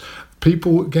weariness.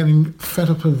 People getting fed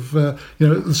up of, at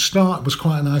the start was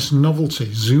quite a nice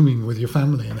novelty, Zooming with your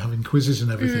family and having quizzes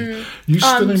and everything. You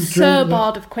still I'm so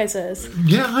bored of quizzes.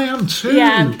 Yeah, I am too.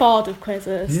 Yeah, I'm bored of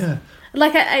quizzes. Yeah.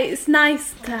 Like, it's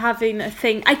nice to having a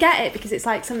thing. I get it, because it's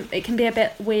like it can be a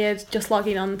bit weird just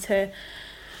logging on to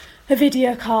a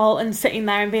video call and sitting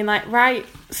there and being like, right,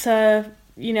 so,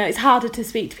 it's harder to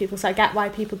speak to people, so I get why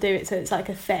people do it, so it's like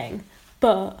a thing.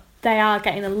 But they are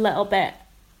getting a little bit...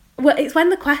 Well, it's when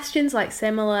the question's like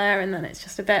similar, and then it's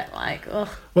just a bit like, ugh.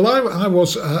 Well, I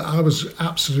was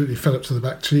absolutely fed up to the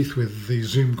back teeth with the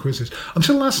Zoom quizzes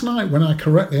until last night, when I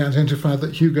correctly identified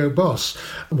that Hugo Boss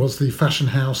was the fashion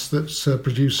house that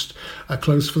produced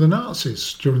clothes for the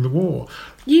Nazis during the war.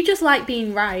 You just like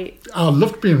being right. I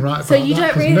loved being right. So you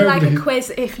don't really like a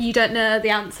quiz if you don't know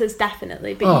the answers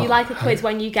definitely, but you like a quiz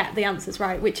when you get the answers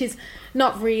right, which is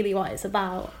not really what it's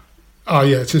about. Oh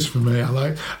yeah, it is for me.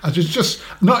 I just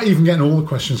not even getting all the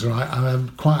questions right, and I'm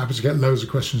quite happy to get loads of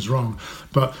questions wrong.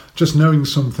 But just knowing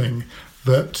something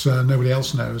that nobody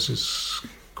else knows is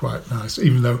quite nice.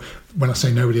 Even though when I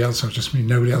say nobody else, I just mean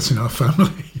nobody else in our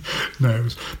family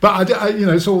knows. But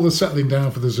it's all the settling down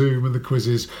for the Zoom and the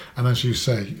quizzes, and as you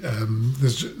say,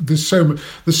 there's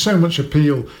so much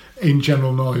appeal in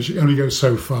general knowledge. It only goes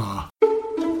so far.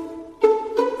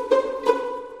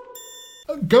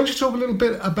 Going to talk a little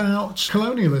bit about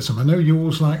colonialism. I know you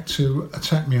always like to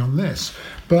attack me on this,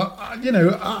 but,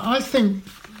 I think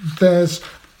there's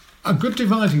a good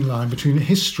dividing line between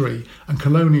history and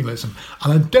colonialism,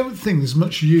 and I don't think there's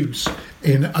much use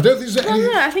in...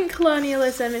 I think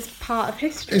colonialism is part of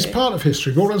history. It's part of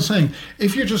history, but what I'm saying,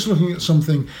 if you're just looking at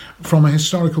something from a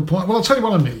historical point... Well, I'll tell you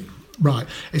what I mean. Right,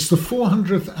 it's the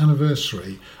 400th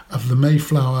anniversary of the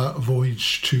Mayflower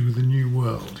voyage to the New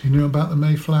World. You know about the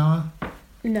Mayflower?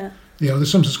 No.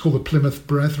 There's something called the Plymouth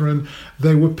Brethren.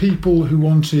 They were people who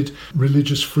wanted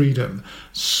religious freedom.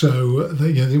 So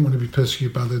they didn't want to be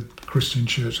persecuted by the Christian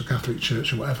church or Catholic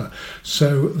church or whatever.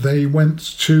 So they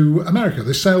went to America.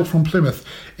 They sailed from Plymouth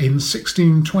in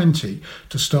 1620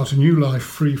 to start a new life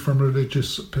free from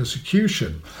religious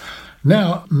persecution.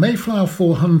 Now, Mayflower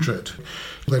 400,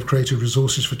 they've created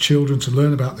resources for children to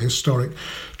learn about the historic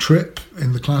trip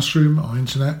in the classroom, on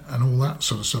internet, and all that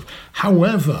sort of stuff.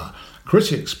 However,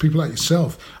 critics, people like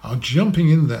yourself, are jumping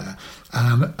in there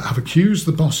and have accused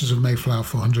the bosses of Mayflower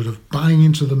 400 of buying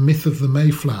into the myth of the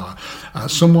Mayflower.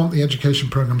 Some want the education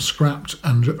programme scrapped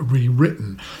and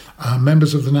rewritten.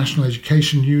 Members of the National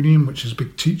Education Union, which is a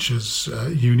big teachers'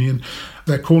 union,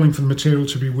 they're calling for the material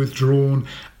to be withdrawn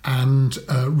and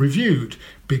reviewed,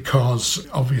 because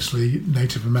obviously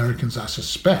Native Americans, I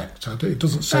suspect, it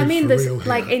doesn't say for real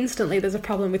here. Instantly there's a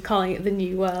problem with calling it the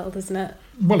New World, isn't it?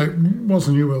 Well, it was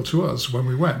a new world to us when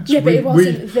we went. Yeah, but it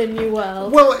wasn't the New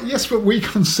World. Well, yes, but we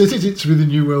considered it to be the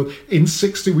New World in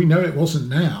 60. We know it wasn't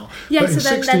now. Yeah, but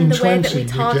so then the way that we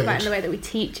talk did. about it and the way that we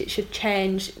teach it should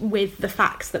change with the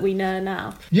facts that we know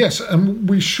now. Yes, and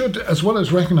we should, as well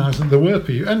as recognise that there were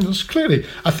people, and there's clearly,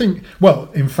 I think, well,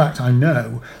 in fact, I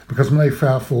know, because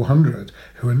Mayflower 400,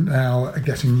 who are now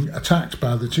getting attacked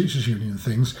by the teachers' union and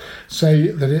things, say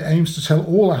that it aims to tell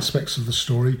all aspects of the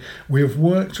story. We have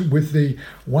worked with the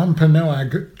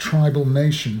Wampanoag tribal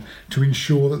nation to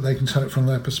ensure that they can tell it from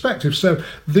their perspective. So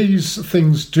these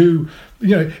things do,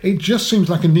 it just seems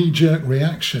like a knee-jerk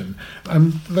reaction.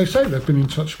 And they say they've been in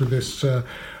touch with this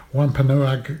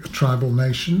Wampanoag tribal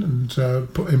nation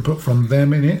and put input from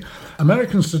them in it.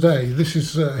 Americans today, this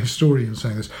is a historian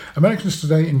saying this, Americans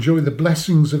today enjoy the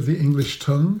blessings of the English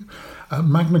tongue,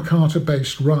 Magna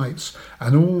Carta-based rights,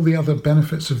 and all the other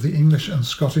benefits of the English and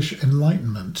Scottish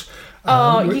Enlightenment.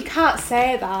 You can't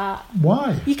say that.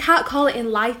 Why? You can't call it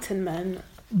Enlightenment.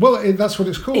 Well, that's what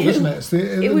it's called, isn't it?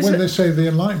 When they say the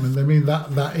Enlightenment, they mean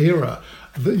that era,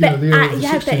 the era of the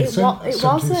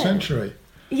 17th century.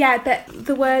 Yeah, but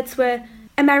the words were,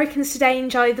 Americans today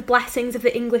enjoy the blessings of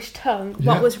the English tongue.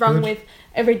 What was wrong with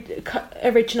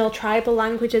original tribal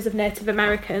languages of Native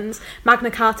Americans? Magna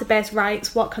Carta-based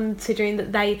rights, what, considering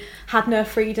that they had no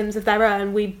freedoms of their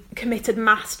own? We committed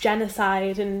mass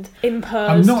genocide and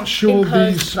imposed... I'm not sure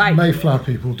these Mayflower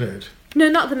people did. No,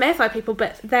 not the Mayflower people,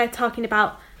 but they're talking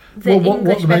about the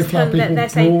English-based tongue. They're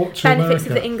saying benefits America.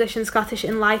 of the English and Scottish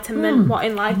Enlightenment. What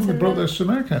Enlightenment? They brought those to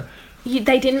America.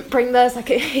 They didn't bring those.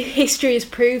 History has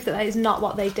proved that is not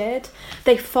what they did.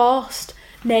 They forced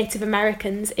Native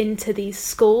Americans into these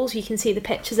schools. You can see the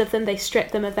pictures of them. They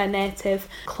stripped them of their native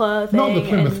clothing. Not the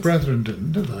Plymouth Brethren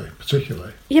didn't, did they,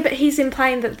 particularly? Yeah, but he's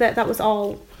implying that was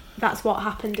all... That's what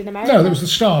happened in America. No, that was the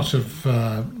start of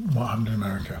what happened in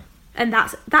America. And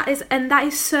that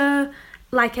is so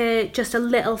just a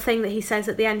little thing that he says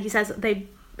at the end. He says that they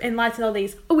enlighten all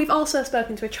these. Oh, we've also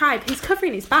spoken to a tribe. He's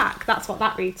covering his back. That's what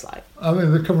that reads like. I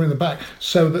mean, they're covering the back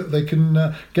so that they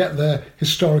can get their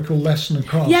historical lesson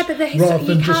across. Yeah, but you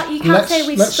can't say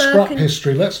we've let's spoken... scrap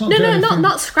history. Let's not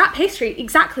not scrap history.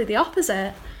 Exactly the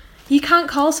opposite. You can't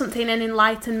call something an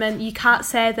enlightenment. You can't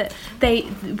say that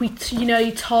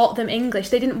you taught them English.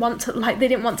 They didn't want to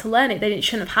learn it. They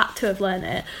shouldn't have had to have learned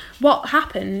it. What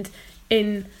happened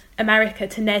in America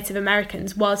to Native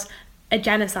Americans was a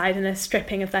genocide and a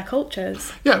stripping of their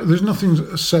cultures. Yeah, there's nothing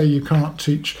to say you can't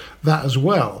teach that as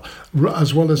well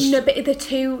as... No, but the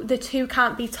two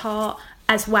can't be taught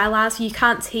as well as. You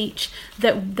can't teach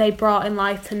that they brought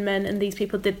enlightenment and these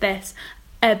people did this,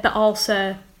 but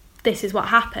also this is what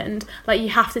happened. You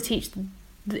have to teach,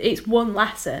 it's one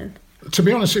lesson. To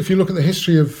be honest, if you look at the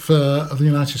history of the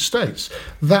United States,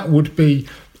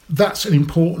 that's an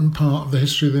important part of the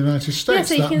history of the United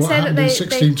States. Yeah, so you can say happened in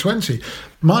 1620.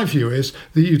 My view is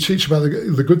that you teach about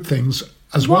the good things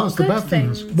as well as the bad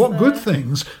things. What good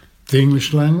things? The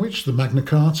English language, the Magna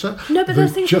Carta, no, but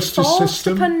those things justice were forced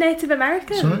system upon Native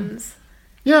Americans. Sorry?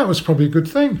 Yeah, it was probably a good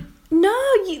thing. No,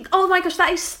 oh my gosh,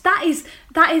 that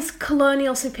is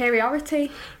colonial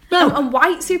superiority. No. And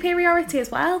white superiority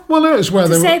as well. Well, no, it's where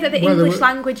to say that the English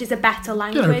language is a better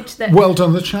language. Well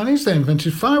done, the Chinese. They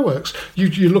invented fireworks.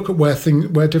 You look at where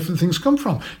different things come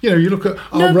from. You look at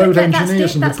our road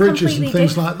engineers and the bridges and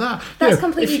things like that. That's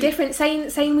completely different.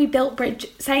 Saying we built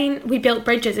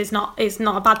bridges is not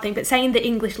a bad thing. But saying the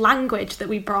English language that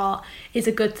we brought is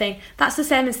a good thing. That's the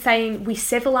same as saying we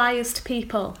civilised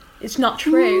people. It's not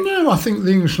true. No, I think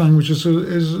the English language is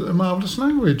a marvellous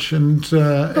language, and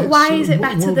but why is it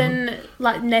better than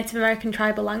Native American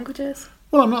tribal languages?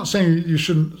 Well, I'm not saying you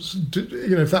shouldn't.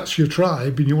 If that's your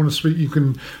tribe and you want to speak, you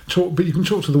can talk, but you can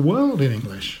talk to the world in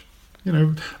English.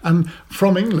 And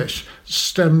from English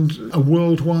stemmed a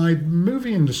worldwide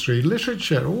movie industry,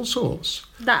 literature, all sorts.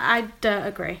 That I don't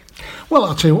agree. Well,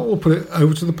 I'll tell you what, we'll put it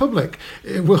over to the public.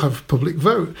 We'll have a public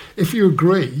vote. If you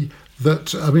agree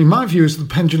that, my view is the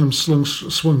pendulum swung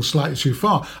slightly too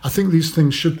far. I think these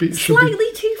things should be...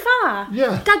 Slightly too far?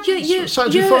 Yeah. Dad, you're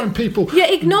foreign people.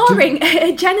 You're ignoring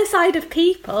a genocide of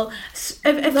people, of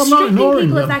stripping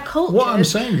people of their culture. What I'm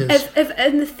saying is...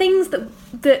 and the things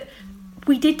that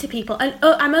we did to people.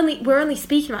 And we're only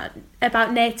speaking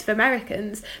about Native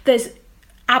Americans. There's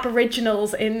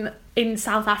Aboriginals in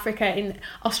South Africa, in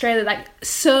Australia, like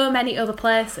so many other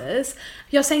places.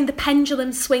 You're saying the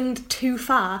pendulum swinged too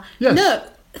far? Yes. No,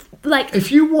 like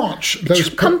if you watch those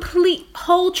complete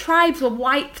whole tribes were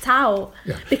wiped out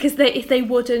because if they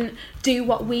wouldn't do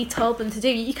what we told them to do.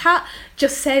 You can't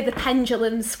just say the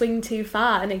pendulum swing too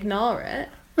far and ignore it.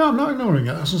 No, I'm not ignoring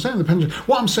it. As I'm saying, the pendulum.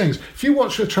 What I'm saying is, if you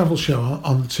watch a travel show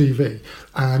on the TV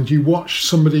and you watch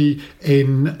somebody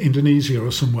in Indonesia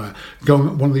or somewhere going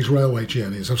on one of these railway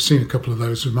journeys, I've seen a couple of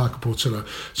those with Michael Portillo.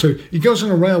 So he goes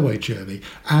on a railway journey,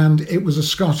 and it was a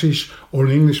Scottish or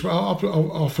an English,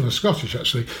 often a Scottish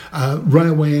actually,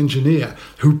 railway engineer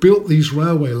who built these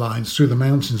railway lines through the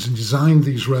mountains and designed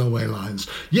these railway lines.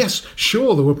 Yes,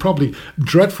 sure, there were probably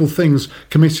dreadful things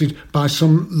committed by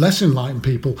some less enlightened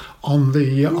people on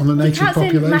the native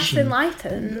population. Less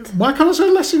enlightened. Why can't I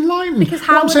say less enlightened? Because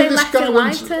how were they less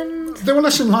enlightened? They were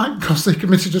less enlightened because they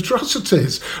committed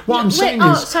atrocities. I'm saying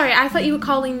is... sorry, I thought you were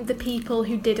calling the people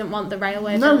who didn't want the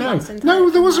railway No,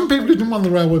 there wasn't people who didn't want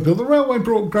the railway built. The railway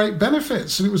brought great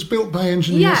benefits, and it was built by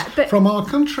engineers from our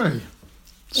country.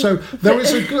 So there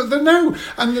is a good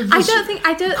and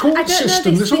the court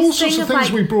system. There's all sorts of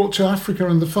things we brought to Africa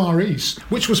and the Far East,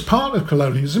 which was part of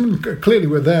colonialism. And clearly,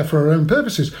 we're there for our own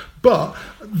purposes, but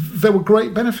there were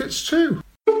great benefits too.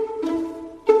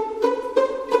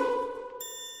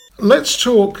 Let's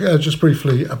talk just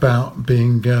briefly about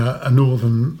being a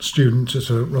Northern student at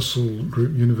a Russell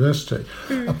Group University.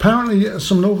 Apparently,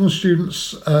 some Northern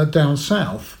students down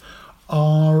south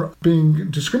are being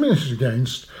discriminated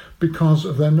against because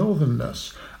of their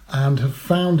northernness, and have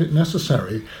found it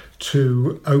necessary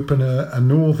to open a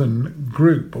northern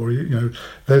group, or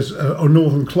there's a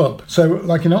northern club. So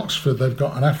like in Oxford, they've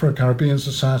got an Afro-Caribbean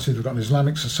society, they've got an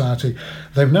Islamic society.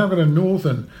 They've now got a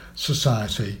northern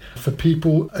society for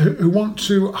people who want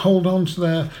to hold on to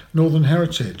their northern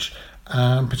heritage,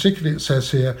 and particularly it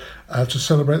says here to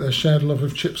celebrate their shared love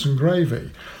of chips and gravy.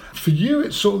 For you,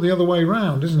 it's sort of the other way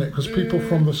around, isn't it? Because people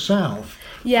from the south...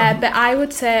 Yeah, but I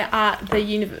would say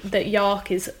that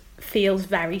York feels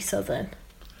very southern.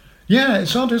 Yeah,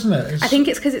 it's odd, isn't it? I think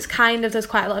it's because there's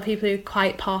quite a lot of people who are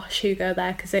quite posh who go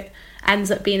there, because it ends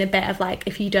up being a bit of like,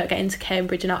 if you don't get into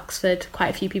Cambridge and Oxford, quite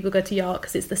a few people go to York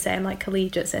because it's the same like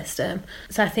collegiate system.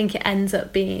 So I think it ends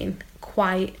up being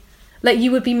quite... Like,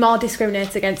 you would be more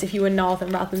discriminated against if you were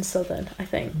northern rather than southern, I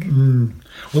think.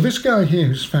 Well, this guy here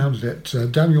who's founded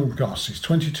it, Daniel Goss, he's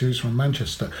 22, he's from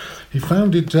Manchester. He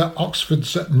founded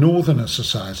Oxford's Northerner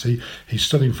Society. He's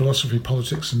studying philosophy,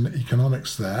 politics and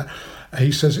economics there.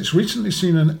 He says it's recently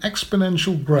seen an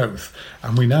exponential growth,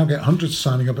 and we now get hundreds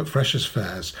signing up at Freshers'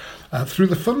 Fairs. Through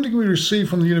the funding we receive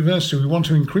from the university, we want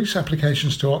to increase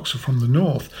applications to Oxford from the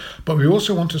north, but we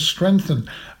also want to strengthen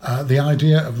the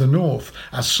idea of the north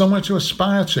as somewhere to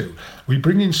aspire to. We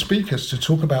bring in speakers to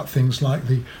talk about things like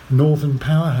the Northern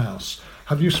Powerhouse.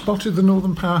 Have you spotted the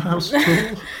Northern Powerhouse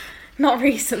at all? Not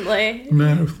recently.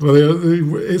 No.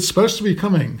 Well, it's supposed to be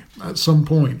coming at some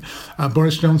point.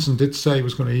 Boris Johnson did say he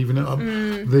was going to even it up.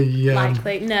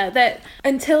 Likely. No, that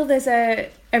until there's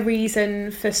a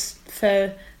reason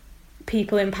for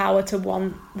people in power to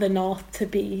want the North to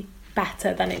be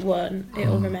better, then it won't.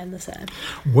 It'll remain the same.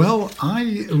 Well,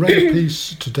 I read a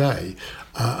piece today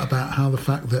about how the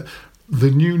fact that the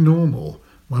new normal,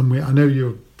 I know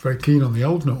you're very keen on the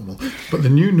old normal, but the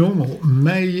new normal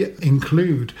may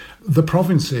include the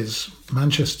provinces,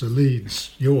 Manchester,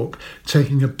 Leeds, York,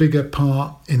 taking a bigger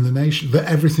part in the nation.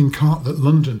 That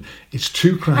London is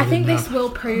too crowded. I think this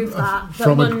will prove that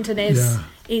London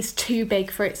is too big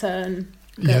for its own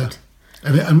good. Yeah.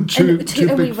 And too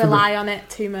big we rely on it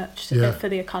too much for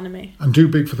the economy. And too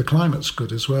big for the climate's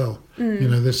good as well.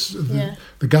 The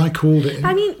guy called it...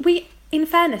 I mean, in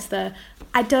fairness though,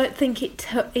 I don't think it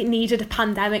needed a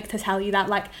pandemic to tell you that.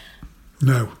 Like,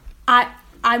 no.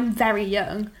 I'm very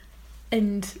young,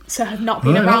 and so have not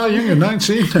been around. How young? You're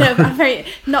 19 now. No, but I'm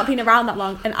not been around that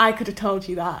long, and I could have told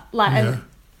you that.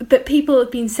 But people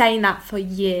have been saying that for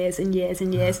years and years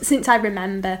and years since I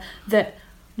remember that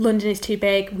London is too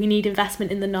big, we need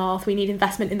investment in the north, we need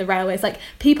investment in the railways. Like,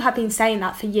 people have been saying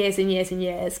that for years and years and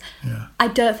years. Yeah. I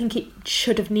don't think it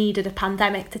should have needed a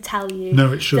pandemic to tell you.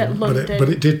 No, it shouldn't, that London, but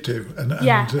it did do.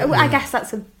 I guess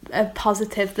that's a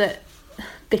positive, that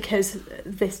because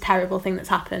this terrible thing that's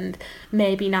happened,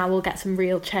 maybe now we'll get some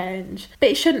real change. But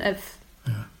it shouldn't have.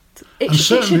 Yeah. It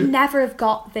should never have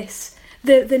got this.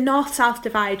 The north-south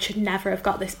divide should never have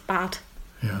got this bad.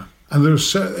 Yeah. And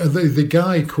there's the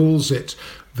guy calls it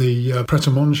the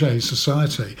Pret-a-Manger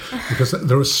Society, because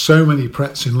there are so many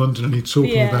Prets in London, and he's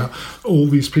talking about all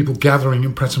these people gathering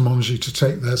in Pret-a-Manger to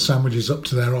take their sandwiches up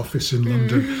to their office in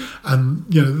London. And,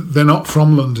 they're not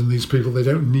from London, these people. They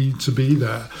don't need to be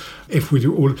there. If we'd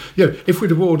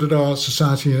have ordered our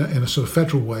society in a sort of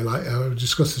federal way, like we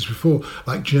discussed this before,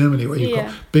 like Germany, where you've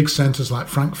got big centres like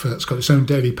Frankfurt's got its own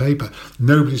daily paper.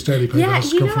 Nobody's daily paper has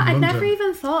to come from London. I never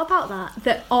even thought about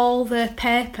that all the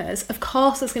papers, of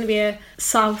course there's going to be a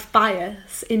south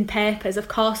bias in papers. Of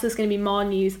course there's going to be more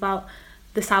news about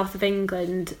the south of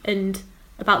England and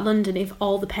about London if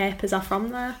all the papers are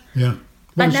from there. Yeah.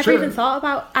 Well, I'd never thought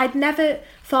about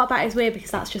it as weird,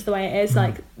 because that's just the way it is.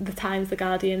 Like the Times, the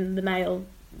Guardian, the Mail,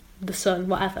 the Sun,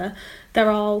 whatever,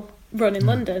 they're all run in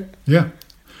London. Yeah.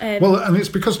 And it's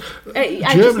because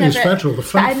Germany is federal.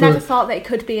 I never thought that it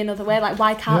could be another way. Like,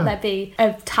 why can't there be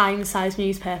a Times-sized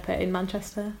newspaper in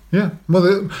Manchester? Yeah.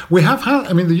 Well, we have had...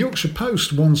 I mean, the Yorkshire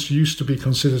Post once used to be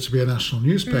considered to be a national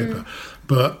newspaper,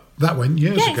 but that went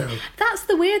years ago. That's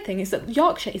the weird thing, is that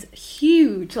Yorkshire is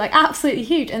huge, like absolutely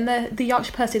huge, and the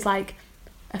Yorkshire Post is like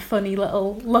a funny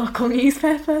little local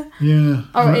newspaper. Yeah.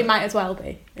 Or it might as well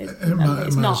be. It might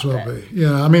as well be.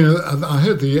 Yeah, I mean, I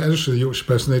heard the editor of the Yorkshire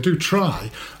Post, and they do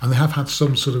try, and they have had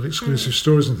some sort of exclusive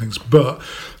stories and things, but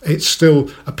it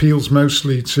still appeals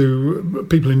mostly to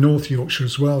people in North Yorkshire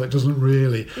as well. It doesn't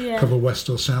really cover West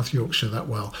or South Yorkshire that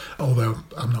well, although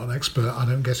I'm not an expert. I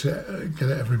don't get it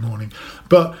every morning.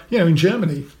 But, in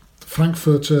Germany,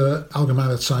 Frankfurter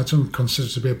Allgemeine Zeitung,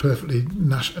 considered to be a perfectly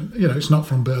national... it's not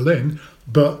from Berlin,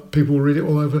 but people read it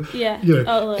all over. Yeah,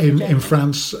 in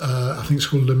France, I think it's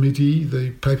called Le Midi,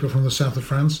 the paper from the south of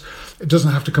France. It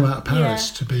doesn't have to come out of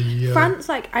Paris to be... France,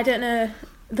 I don't know,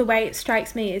 the way it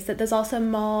strikes me is that there's also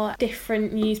more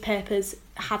different newspapers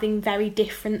having very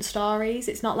different stories.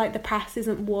 It's not like the press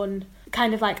isn't one,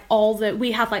 kind of like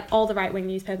we have like all the right-wing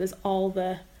newspapers, all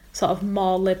the sort of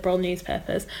more liberal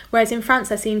newspapers, whereas in France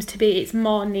there seems to be, it's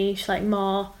more niche, like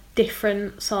more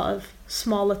different sort of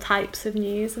smaller types of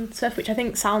news and stuff, which I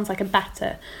think sounds like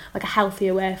a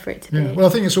healthier way for it to be. Well, I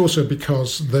think it's also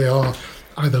because they are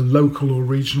either local or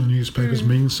regional newspapers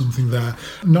mean something there.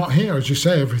 Not here, as you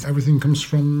say, everything comes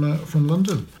from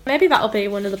London. Maybe that'll be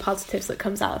one of the positives that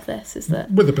comes out of this, is that...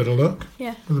 With a bit of luck.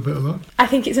 Yeah. With a bit of luck. I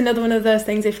think it's another one of those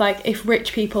things, if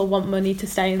rich people want money to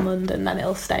stay in London, then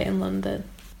it'll stay in London.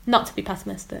 Not to be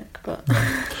pessimistic, but...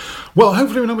 Well,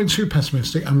 hopefully we're not being too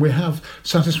pessimistic, and we have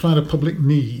satisfied a public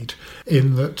need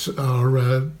in that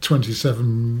our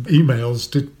 27 emails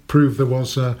did prove there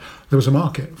was a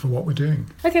market for what we're doing.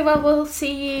 Okay, well, we'll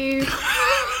see you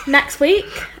next week.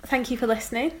 Thank you for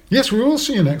listening. Yes, we will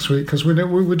see you next week, because we're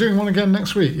doing one again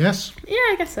next week, yes? Yeah,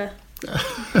 I guess so.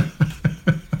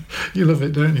 You love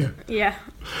it, don't you? Yeah.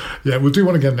 Yeah, we'll do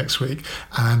one again next week.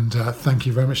 And thank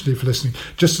you very much indeed for listening.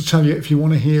 Just to tell you, if you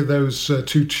want to hear those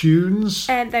two tunes...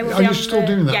 they will are you still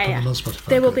doing that on Spotify?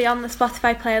 They will be on the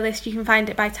Spotify playlist. You can find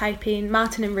it by typing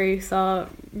Martin and Ruth, or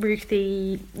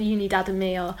Ruthie, Uni Dad and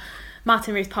Me, or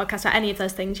Martin and Ruth Podcast, or any of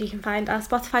those things. You can find our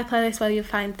Spotify playlist where you'll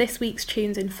find this week's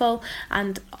tunes in full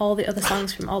and all the other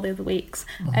songs from all the other weeks.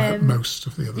 Most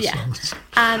of the other songs.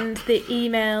 And the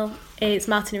email is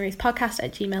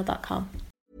martinandruthpodcast@gmail.com.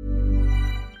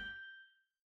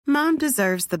 Mom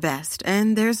deserves the best,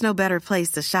 and there's no better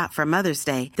place to shop for Mother's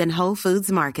Day than Whole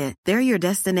Foods Market. They're your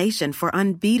destination for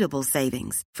unbeatable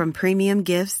savings, from premium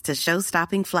gifts to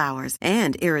show-stopping flowers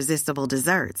and irresistible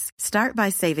desserts. Start by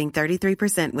saving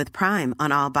 33% with Prime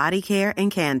on all body care and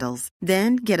candles.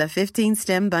 Then get a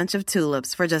 15-stem bunch of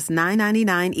tulips for just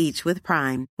 $9.99 each with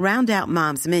Prime. Round out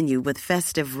Mom's menu with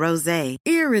festive rosé,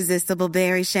 irresistible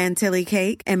berry chantilly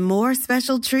cake, and more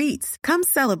special treats. Come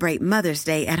celebrate Mother's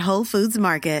Day at Whole Foods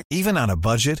Market. Even on a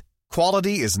budget,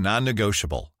 quality is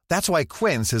non-negotiable. That's why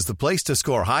Quince is the place to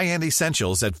score high-end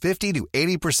essentials at 50 to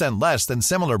 80% less than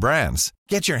similar brands.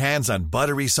 Get your hands on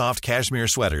buttery soft cashmere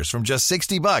sweaters from just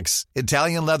 $60,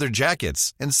 Italian leather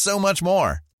jackets, and so much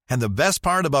more. And the best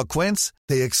part about Quince,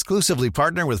 they exclusively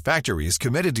partner with factories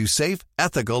committed to safe,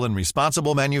 ethical, and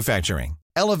responsible manufacturing.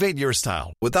 Elevate your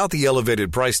style without the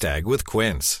elevated price tag with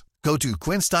Quince. Go to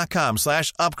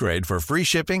quince.com/upgrade for free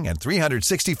shipping and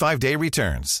 365-day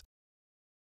returns.